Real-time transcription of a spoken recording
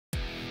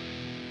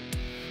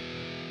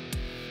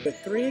The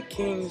Three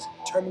Kings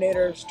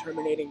Terminators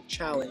Terminating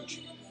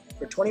Challenge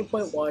for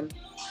 20.1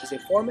 is a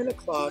 4-minute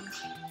clock,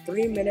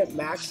 3-minute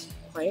max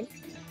plank,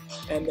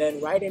 and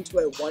then right into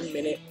a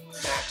 1-minute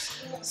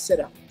max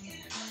sit-up.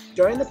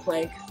 During the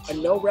plank, a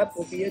no rep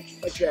will be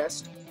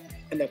addressed,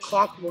 and the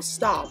clock will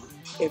stop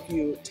if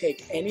you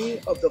take any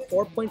of the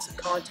 4 points of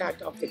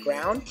contact off the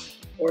ground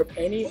or if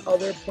any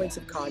other points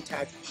of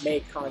contact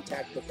make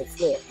contact with the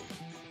floor.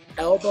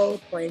 Elbow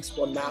planks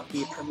will not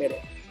be permitted.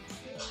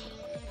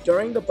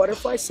 During the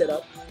butterfly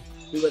sit-up,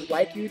 we would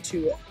like you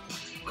to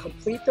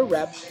complete the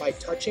rep by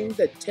touching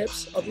the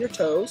tips of your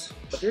toes,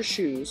 of your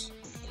shoes,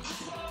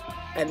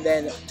 and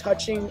then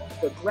touching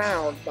the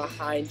ground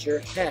behind your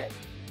head.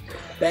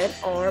 Bent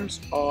arms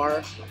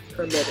are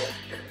permitted.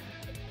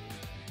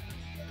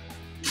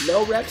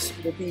 No reps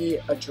will be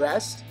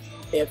addressed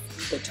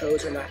if the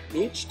toes are not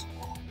reached,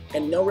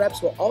 and no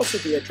reps will also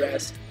be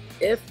addressed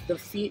if the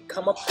feet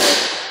come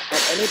apart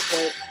at any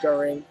point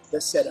during the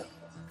sit-up.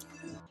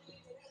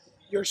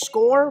 Your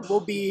score will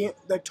be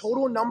the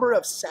total number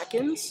of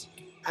seconds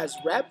as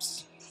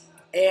reps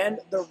and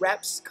the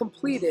reps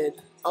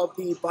completed of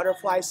the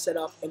butterfly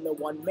sit-up in the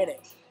 1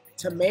 minute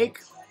to make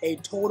a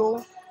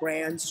total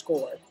grand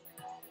score.